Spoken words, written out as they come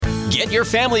Get your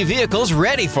family vehicles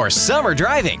ready for summer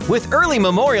driving with early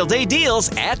Memorial Day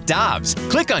deals at Dobbs.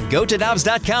 Click on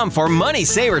GoToDobbs.com for money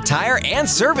saver tire and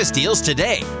service deals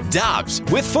today. Dobbs,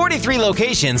 with 43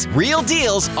 locations, real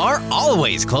deals are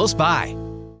always close by.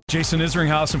 Jason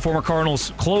Isringhausen, former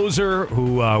Cardinals closer,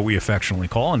 who we affectionately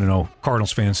call, and I know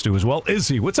Cardinals fans do as well.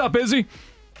 Izzy, what's up, Izzy?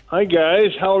 Hi, guys.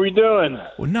 How are we doing?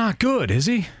 Well, not good,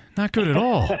 Izzy. Not good at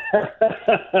all.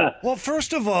 Well,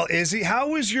 first of all, Izzy, how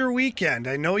was your weekend?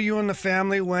 I know you and the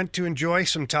family went to enjoy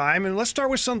some time, and let's start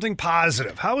with something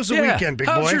positive. How was the weekend, big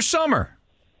boy? How's your summer?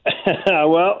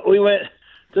 Well, we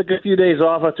took a few days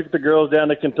off. I took the girls down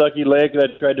to Kentucky Lake, and I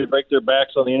tried to break their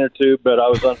backs on the inner tube, but I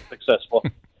was unsuccessful.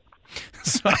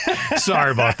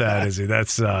 Sorry about that, Izzy.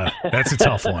 That's a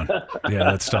tough one. Yeah,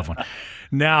 that's a tough one.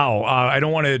 Now, I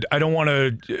don't want to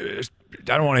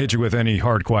hit you with any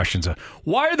hard questions.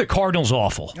 Why are the Cardinals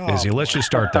awful, Izzy? Let's just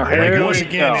start there.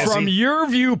 From your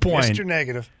viewpoint, Mr.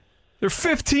 Negative, they're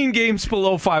 15 games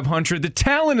below 500. The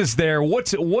talent is there.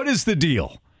 What is the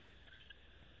deal?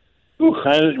 Where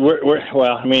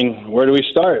do we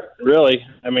start? Really?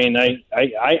 I mean,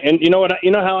 and you know what?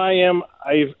 You know how I am.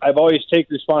 I've always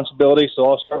taken responsibility, so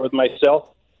I'll start with myself.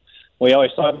 We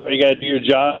always talk about you got to do your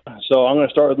job, so I'm going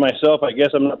to start with myself. I guess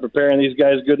I'm not preparing these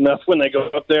guys good enough when they go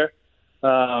up there.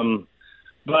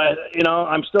 But,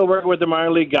 I'm still working with the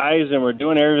minor league guys, and we're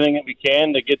doing everything that we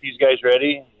can to get these guys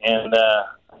ready. And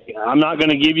I'm not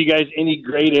going to give you guys any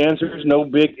great answers, no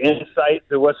big insight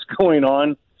to what's going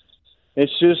on.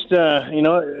 It's just,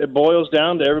 it boils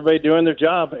down to everybody doing their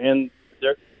job. And,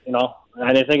 and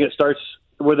I think it starts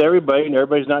with everybody, and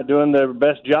everybody's not doing their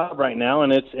best job right now,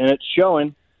 and it's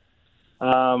showing.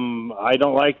 I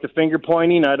don't like the finger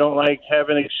pointing. I don't like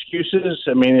having excuses.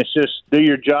 I mean, it's just do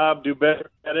your job, do better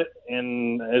at it.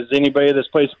 And as anybody that's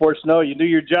played sports know, you do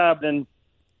your job, then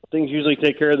things usually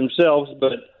take care of themselves.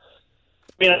 But,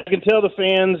 I can tell the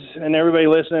fans and everybody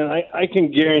listening, I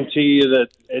can guarantee you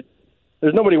that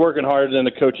there's nobody working harder than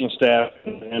the coaching staff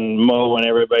and Mo and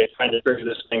everybody trying to figure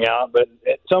this thing out. But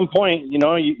at some point, you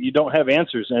don't have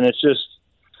answers, and it's just,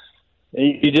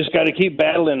 you just got to keep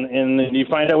battling, and you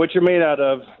find out what you're made out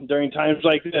of during times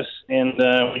like this. And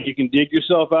when you can dig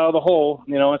yourself out of the hole,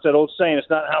 it's that old saying. It's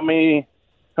not how many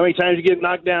times you get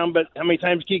knocked down, but how many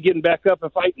times you keep getting back up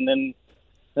and fighting. And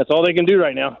that's all they can do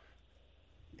right now.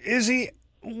 Izzy,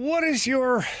 what is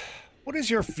your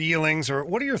feelings, or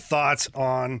what are your thoughts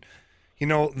on,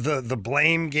 the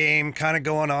blame game kind of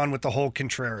going on with the whole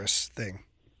Contreras thing?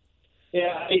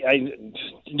 Yeah, I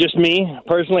just me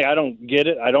personally, I don't get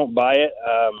it. I don't buy it.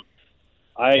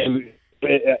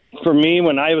 For me,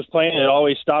 when I was playing, it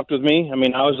always stopped with me. I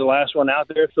mean, I was the last one out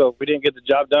there, so if we didn't get the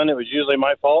job done, it was usually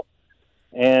my fault.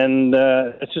 And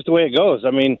it's just the way it goes.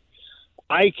 I mean,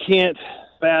 I can't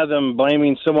fathom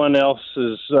blaming someone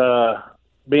else's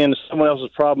being someone else's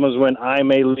problem is when I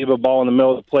may leave a ball in the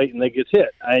middle of the plate and they get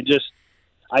hit. I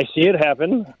see it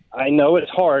happen. I know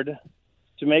it's hard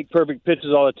to make perfect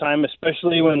pitches all the time,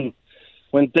 especially when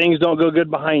things don't go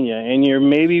good behind you and you're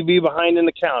maybe be behind in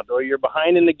the count or you're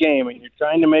behind in the game and you're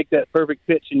trying to make that perfect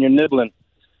pitch and you're nibbling.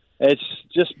 It's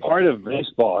just part of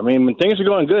baseball. I mean, when things are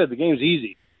going good, the game's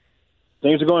easy.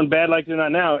 Things are going bad like they're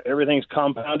not now. Everything's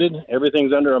compounded.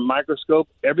 Everything's under a microscope.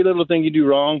 Every little thing you do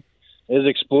wrong is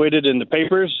exploited in the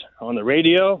papers, on the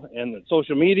radio, and the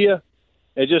social media.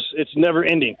 It's never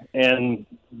ending. And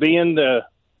being the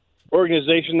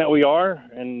organization that we are,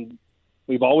 and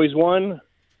we've always won,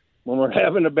 when we're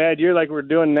having a bad year like we're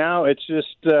doing now, it's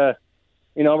just,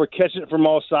 we're catching it from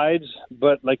all sides.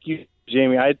 But like you,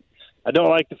 Jamie, I don't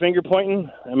like the finger pointing.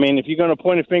 I mean, if you're going to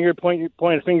point a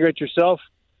finger at yourself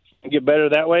and get better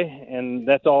that way. And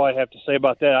that's all I have to say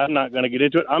about that. I'm not going to get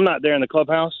into it. I'm not there in the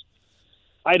clubhouse.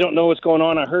 I don't know what's going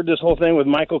on. I heard this whole thing with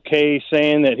Michael Kay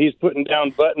saying that he's putting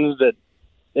down buttons that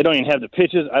they don't even have the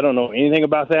pitches. I don't know anything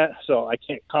about that, so I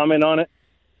can't comment on it.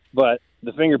 But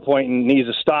the finger pointing needs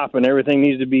to stop, and everything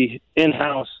needs to be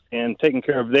in-house and taken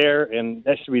care of there, and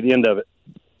that should be the end of it.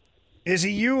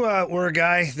 Izzy, you were a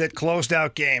guy that closed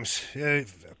out games.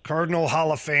 Cardinal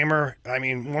Hall of Famer, I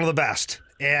mean, one of the best.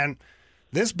 And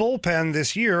this bullpen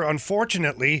this year,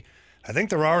 unfortunately, I think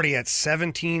they're already at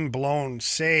 17 blown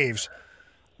saves.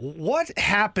 What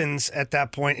happens at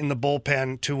that point in the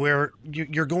bullpen to where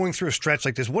you're going through a stretch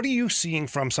like this? What are you seeing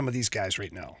from some of these guys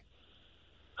right now?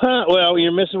 Well,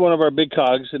 you're missing one of our big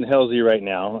cogs in Helsley right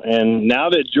now. And now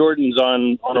that Jordan's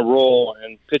on a roll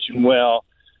and pitching well,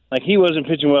 like he wasn't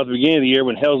pitching well at the beginning of the year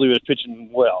when Helsley was pitching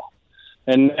well.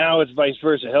 And now it's vice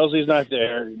versa. Helsley's not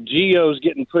there. Gio's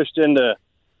getting pushed into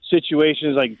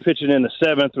situations like pitching in the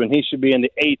seventh when he should be in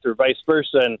the eighth or vice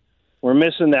versa. And we're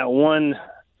missing that one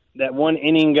that one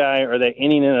inning guy or that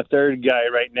inning and a third guy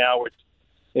right now.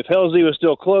 If Helsley was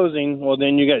still closing, well,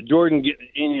 then you got Jordan getting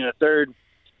an inning and a third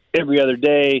every other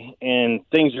day, and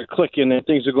things are clicking and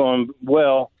things are going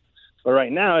well. But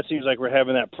right now, it seems like we're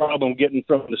having that problem getting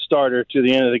from the starter to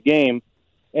the end of the game,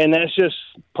 and that's just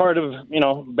part of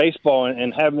baseball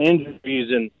and having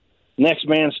injuries and next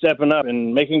man stepping up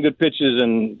and making good pitches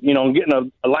and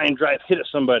getting a line drive hit at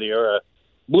somebody or a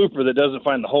blooper that doesn't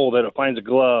find the hole that it finds a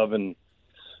glove.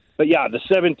 But yeah, the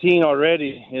 17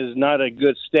 already is not a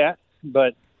good stat,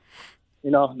 but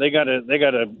they gotta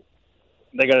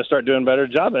start doing a better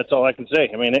job. That's all I can say.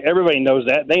 I mean, everybody knows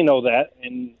that. They know that,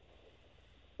 and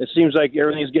it seems like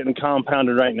everything's getting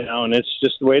compounded right now, and it's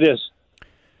just the way it is.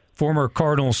 Former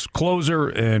Cardinals closer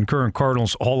and current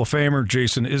Cardinals Hall of Famer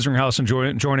Jason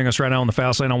Isringhausen joining us right now on the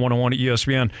Fast Lane on 101 at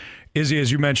ESPN. Izzy,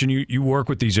 as you mentioned, you work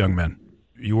with these young men.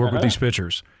 You work with these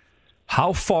pitchers.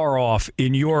 How far off,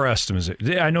 in your estimates,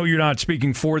 I know you're not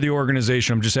speaking for the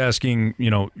organization, I'm just asking,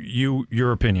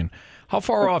 your opinion. How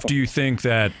far off do you think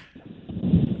that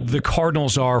the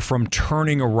Cardinals are from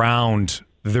turning around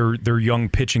their young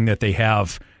pitching that they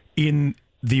have in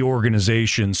the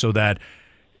organization so that,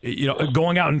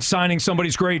 going out and signing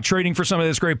somebody's great, trading for somebody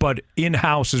that's great, but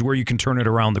in-house is where you can turn it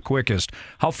around the quickest?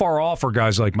 How far off are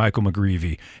guys like Michael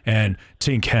McGreevy and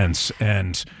Tink Hence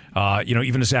and,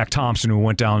 even Zach Thompson, who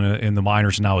went down in the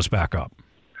minors and now is back up?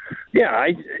 Yeah,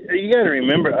 you got to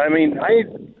remember, I mean,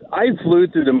 I flew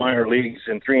through the minor leagues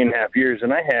in 3.5 years,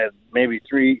 and I had maybe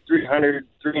 300,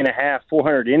 3.5,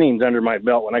 400 innings under my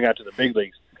belt when I got to the big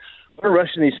leagues. We're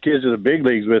rushing these kids to the big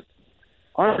leagues with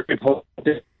Andre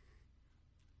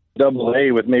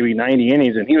Double-A with maybe 90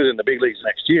 innings, and he was in the big leagues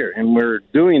next year. And we're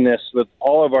doing this with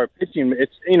all of our pitching.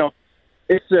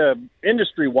 It's a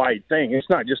industry-wide thing. It's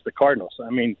not just the Cardinals. I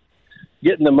mean,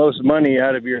 getting the most money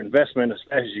out of your investment as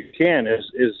fast as you can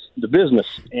is the business.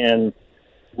 And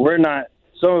we're not.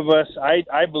 Some of us,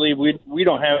 I believe we're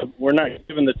not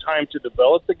given the time to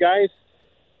develop the guys.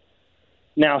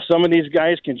 Now, some of these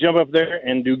guys can jump up there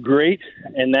and do great,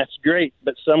 and that's great.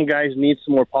 But some guys need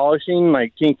some more polishing.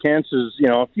 Like Tink Hence is,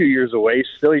 a few years away.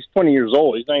 Still, he's 20 years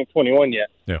old. He's not even 21 yet.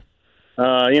 Yeah.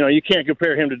 You can't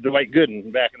compare him to Dwight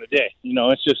Gooden back in the day.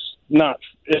 It's just not.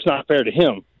 It's not fair to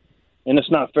him, and it's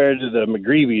not fair to the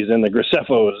McGreevy's and the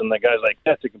Graceffos and the guys like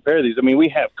that to compare these. I mean, we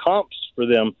have comps for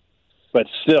them, but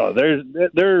still,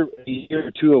 they're a year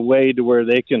or two away to where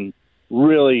they can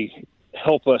really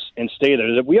help us and stay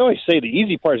there. We always say the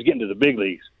easy part is getting to the big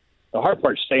leagues. The hard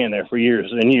part is staying there for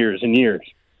years and years and years.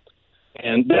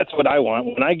 And that's what I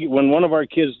want. When one of our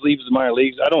kids leaves the minor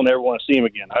leagues, I don't ever want to see him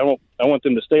again. I want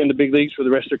them to stay in the big leagues for the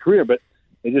rest of their career, but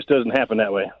it just doesn't happen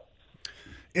that way.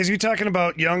 As you're talking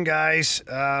about young guys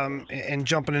and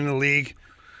jumping in the league,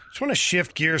 I just want to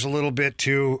shift gears a little bit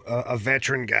to a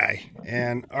veteran guy.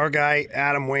 And our guy,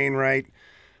 Adam Wainwright,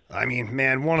 I mean,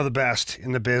 man, one of the best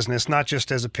in the business, not just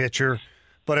as a pitcher,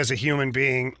 but as a human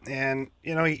being. And,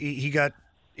 he got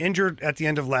injured at the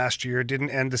end of last year,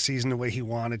 didn't end the season the way he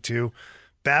wanted to,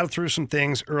 battled through some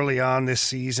things early on this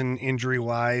season,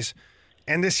 injury-wise,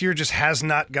 and this year just has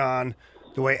not gone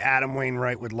the way Adam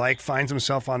Wainwright would like, finds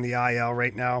himself on the IL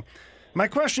right now. My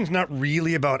question's not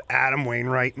really about Adam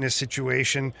Wainwright in this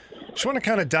situation. Just want to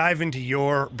kind of dive into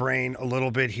your brain a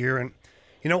little bit here. And,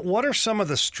 what are some of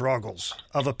the struggles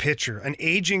of a pitcher, an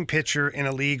aging pitcher in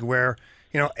a league where,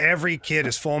 every kid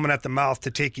is foaming at the mouth to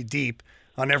take you deep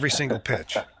on every single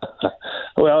pitch?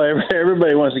 Well,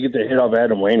 everybody wants to get the hit off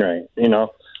Adam Wainwright.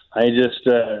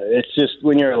 It's just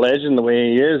when you're a legend the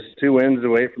way he is, 2 wins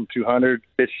away from 200,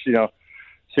 pitched,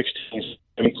 16,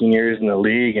 17 years in the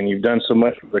league, and you've done so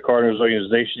much for the Cardinals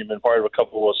organization. You've been part of a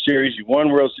couple of World Series. You won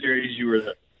World Series. You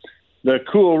were the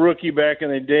cool rookie back in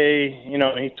the day.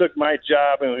 He took my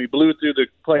job, and we blew through the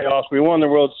playoffs. We won the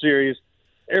World Series.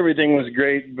 Everything was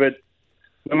great, but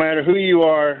no matter who you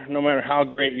are, no matter how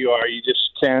great you are, you just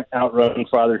can't outrun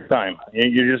Father Time.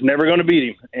 You're just never going to beat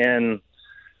him. And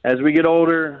as we get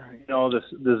older,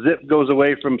 the zip goes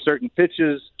away from certain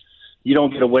pitches. You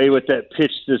don't get away with that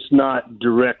pitch that's not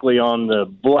directly on the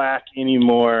black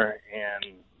anymore.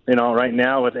 And, right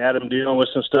now with Adam dealing with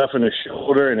some stuff in his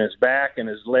shoulder and his back and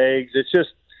his legs,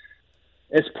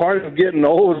 it's part of getting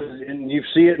old, and you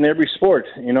see it in every sport.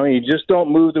 You just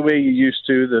don't move the way you used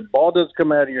to. The ball doesn't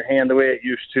come out of your hand the way it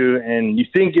used to, and you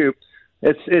think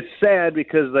it's sad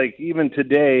because, like, even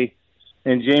today,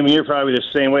 and Jamie, you're probably the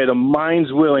same way, the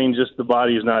mind's willing, just the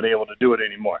body's not able to do it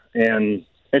anymore. And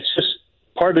it's just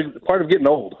part of getting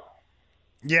old.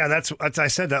 Yeah, that's I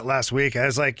said that last week. I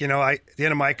was like, at the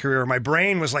end of my career, my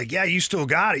brain was like, yeah, you still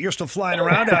got it. You're still flying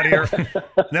around out here.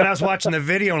 And then I was watching the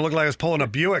video and it looked like I was pulling a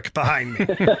Buick behind me.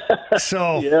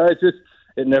 So yeah,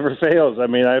 it never fails. I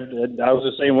mean, I was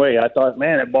the same way. I thought,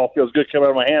 man, that ball feels good coming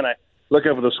out of my hand. I look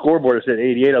up at the scoreboard, it said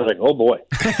 88. I was like, oh, boy.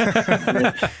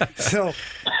 So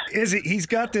he's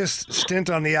got this stint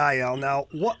on the IL. Now,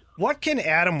 what can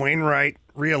Adam Wainwright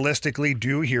realistically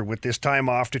do here with this time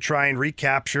off to try and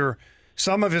recapture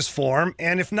some of his form,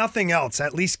 and if nothing else,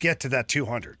 at least get to that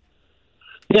 200?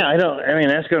 Yeah, I mean,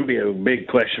 that's going to be a big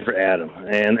question for Adam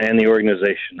and the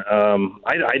organization.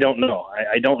 I don't know.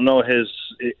 I don't know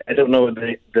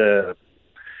the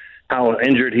how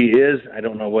injured he is. I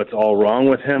don't know what's all wrong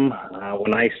with him.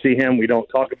 When I see him, we don't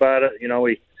talk about it. You know,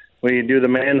 we do the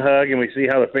man hug and we see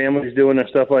how the family's doing and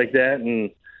stuff like that.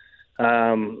 And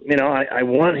you know, I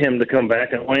want him to come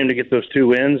back. I want him to get those 2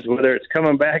 wins, whether it's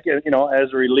coming back, you know,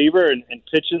 as a reliever and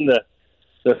pitching the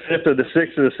 5th or the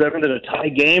 6th or the 7th in a tie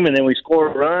game, and then we score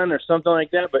a run or something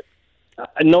like that. But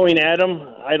knowing Adam,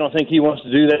 I don't think he wants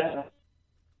to do that.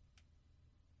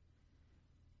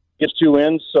 Gets 2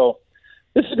 wins, so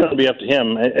this is going to be up to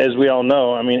him, as we all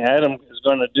know. I mean, Adam is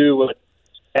going to do what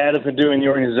Adam can do in the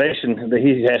organization.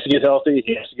 He has to get healthy.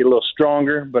 He has to get a little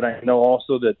stronger, but I know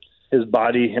also that his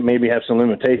body maybe have some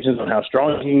limitations on how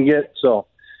strong he can get. So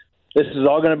this is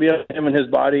all going to be up to him and his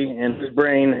body and his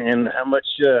brain and how much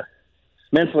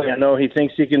mentally I know he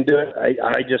thinks he can do it.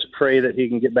 I just pray that he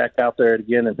can get back out there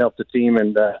again and help the team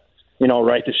and, you know,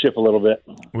 right the ship a little bit.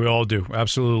 We all do.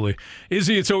 Absolutely.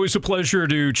 Izzy, it's always a pleasure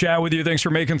to chat with you. Thanks for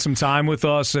making some time with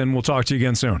us, and we'll talk to you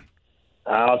again soon.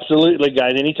 Absolutely,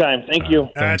 guys. Anytime. Thank you.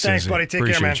 Thanks, buddy. Take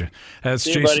care, man. You. That's See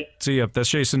you, Jason, buddy. See ya. That's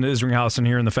Jason Isringhausen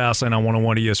here in the Fast Lane on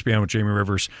 101 ESPN with Jamie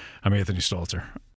Rivers. I'm Anthony Stalter.